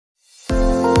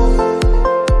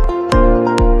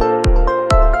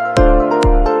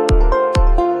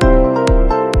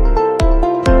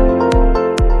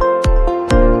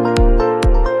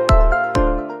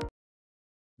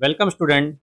Welcome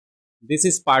student. This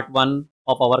is part 1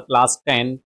 of our class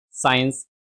 10 science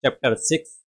chapter 6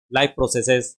 life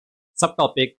processes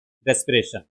subtopic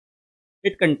respiration.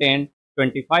 It contains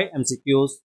 25 MCQs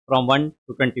from 1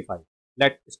 to 25.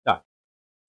 Let's start.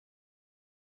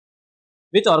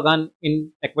 Which organ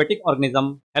in aquatic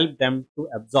organism help them to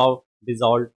absorb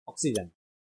dissolved oxygen?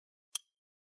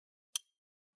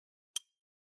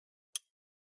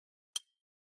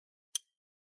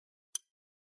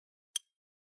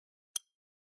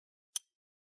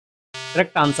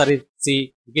 Correct answer is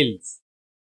C. Gills.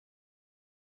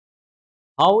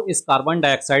 How is carbon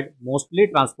dioxide mostly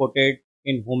transported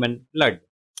in human blood?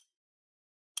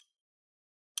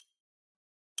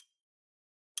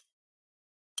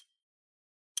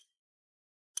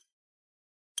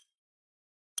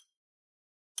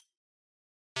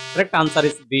 Correct answer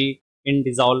is B. In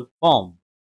dissolved form.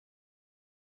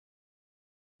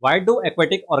 Why do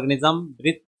aquatic organisms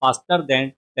breathe faster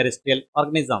than terrestrial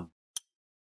organisms?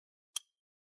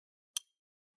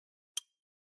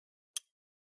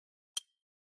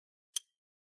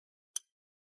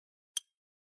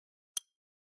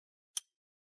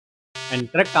 And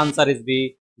correct answer is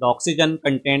B. The oxygen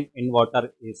content in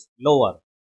water is lower.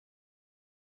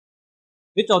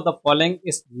 Which of the following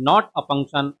is not a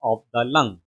function of the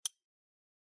lung?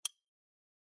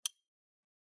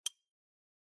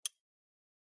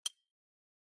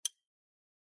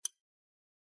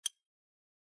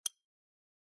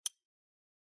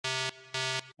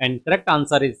 And correct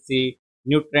answer is C.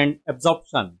 Nutrient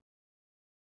absorption.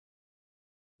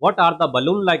 What are the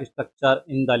balloon-like structure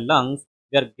in the lungs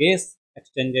where gas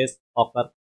exchanges occur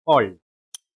called?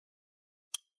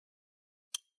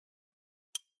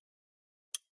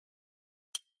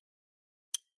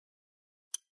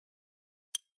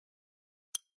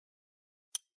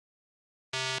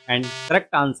 And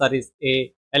correct answer is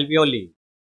A. Alveoli.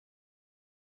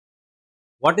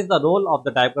 What is the role of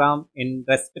the diaphragm in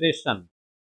respiration?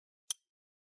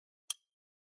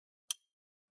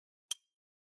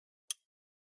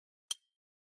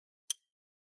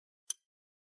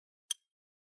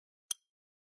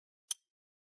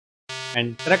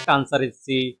 And correct answer is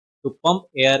C. To pump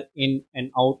air in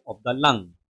and out of the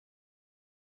lung.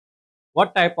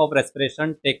 What type of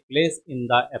respiration takes place in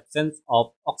the absence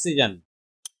of oxygen?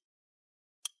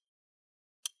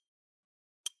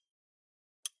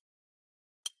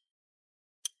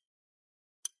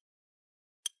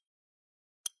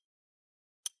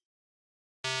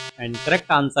 And correct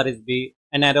answer is B.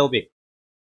 Anaerobic.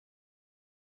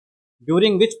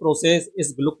 During which process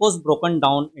is glucose broken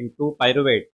down into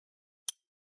pyruvate?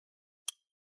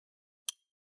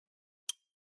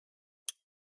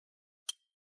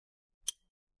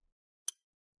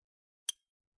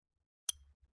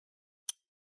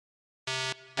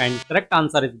 And correct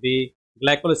answer is B.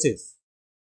 Glycolysis.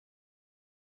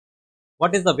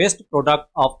 What is the waste product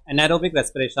of anaerobic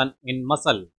respiration in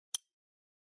muscle?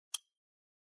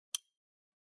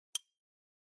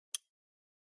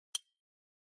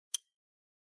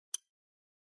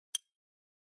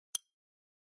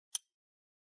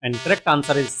 And correct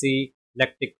answer is C.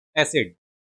 Lactic acid.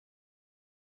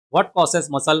 What causes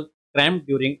muscle cramp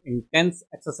during intense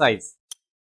exercise?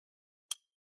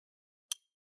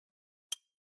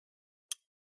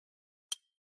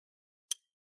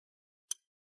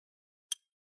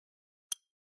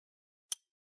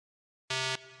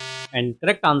 And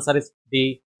correct answer is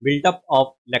D. Buildup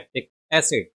of lactic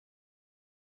acid.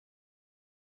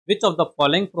 Which of the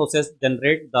following process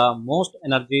generate the most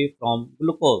energy from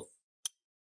glucose?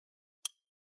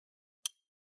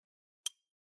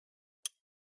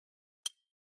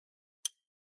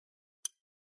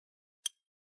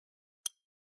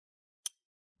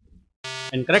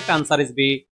 And correct answer is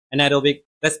B. Anaerobic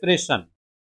respiration.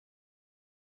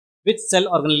 Which cell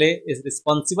organelle is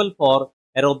responsible for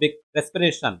aerobic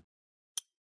respiration?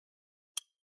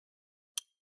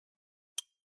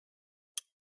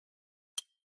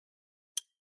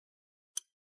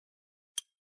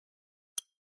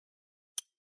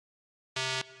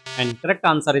 And correct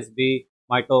answer is B.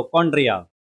 Mitochondria.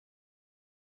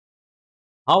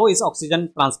 How is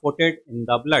oxygen transported in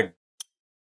the blood?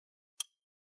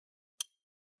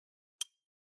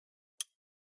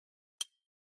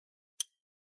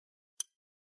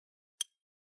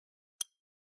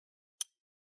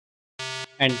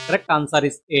 And correct answer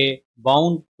is A.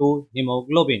 Bound to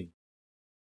hemoglobin.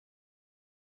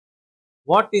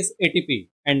 What is ATP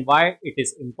and why it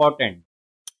is important?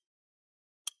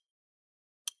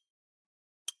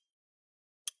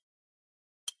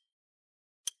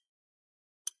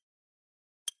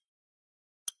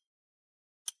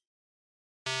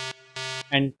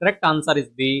 And correct answer is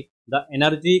B, the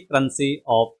energy currency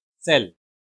of cell.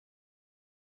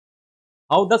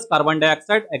 How does carbon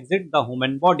dioxide exit the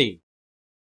human body?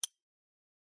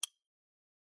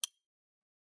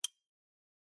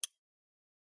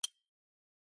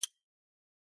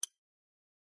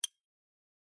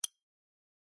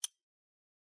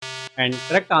 And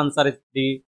correct answer is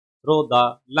D, through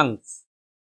the lungs.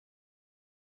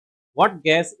 What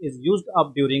gas is used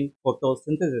up during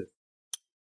photosynthesis?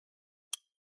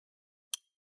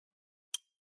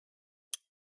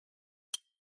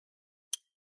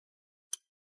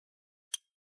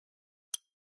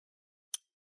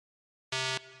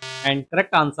 And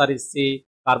correct answer is C,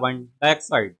 carbon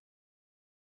dioxide.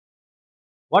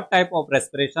 What type of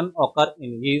respiration occur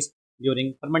in yeast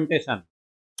during fermentation?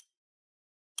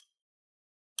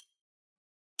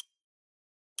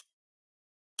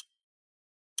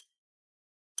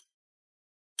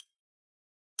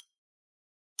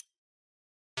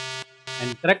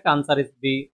 And correct answer is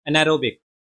B, anaerobic.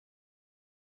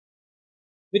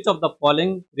 Which of the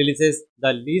following releases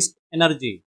the least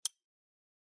energy?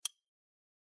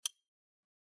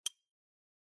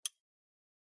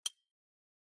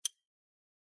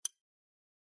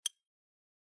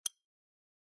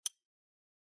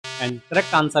 And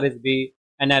correct answer is B,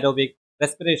 anaerobic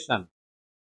respiration.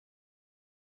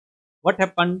 What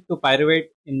happened to pyruvate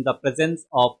in the presence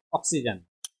of oxygen?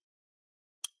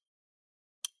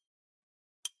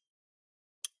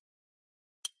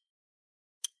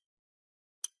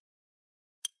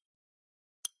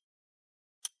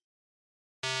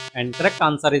 And correct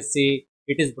answer is C,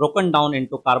 it is broken down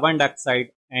into carbon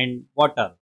dioxide and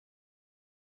water.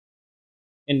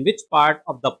 In which part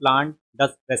of the plant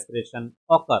does respiration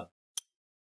occur?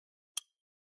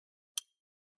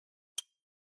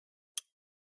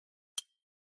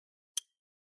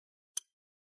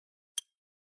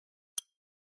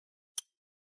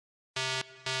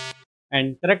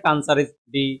 And correct answer is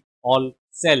D, all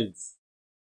cells.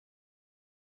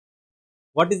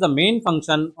 What is the main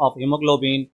function of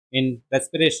hemoglobin in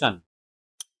respiration?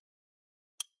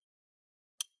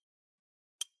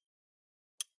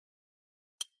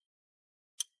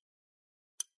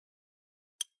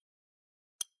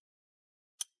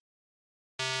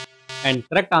 And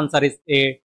correct answer is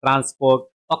A, transport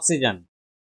oxygen.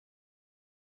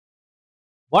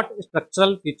 What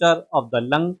structural feature of the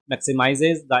lung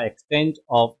maximizes the exchange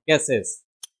of gases?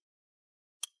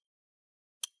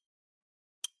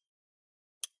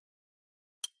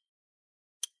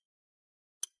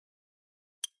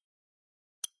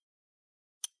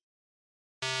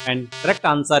 And correct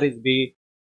answer is B,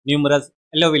 numerous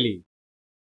alveoli.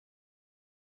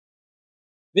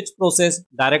 Which process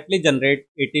directly generates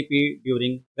ATP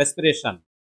during respiration?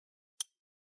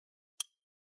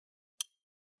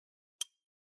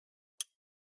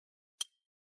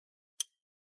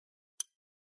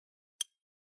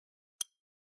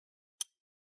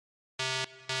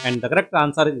 And the correct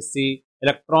answer is C,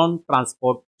 electron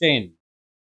transport chain.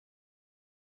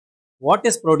 What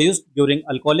is produced during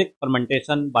alcoholic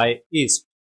fermentation by yeast?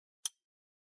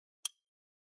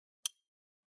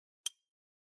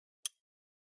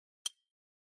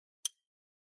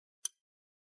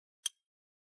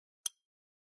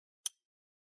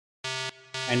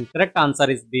 And correct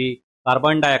answer is B,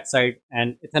 carbon dioxide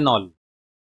and ethanol.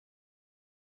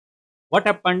 What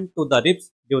happened to the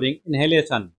ribs during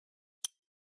inhalation?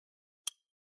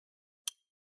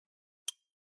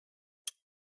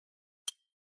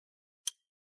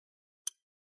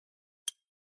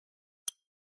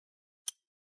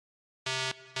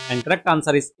 And correct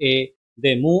answer is A,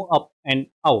 they move up and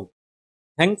out.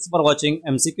 Thanks for watching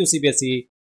MCQ CBSE.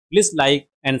 Please like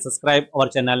and subscribe our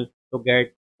channel to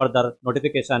get further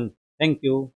notification. Thank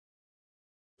you.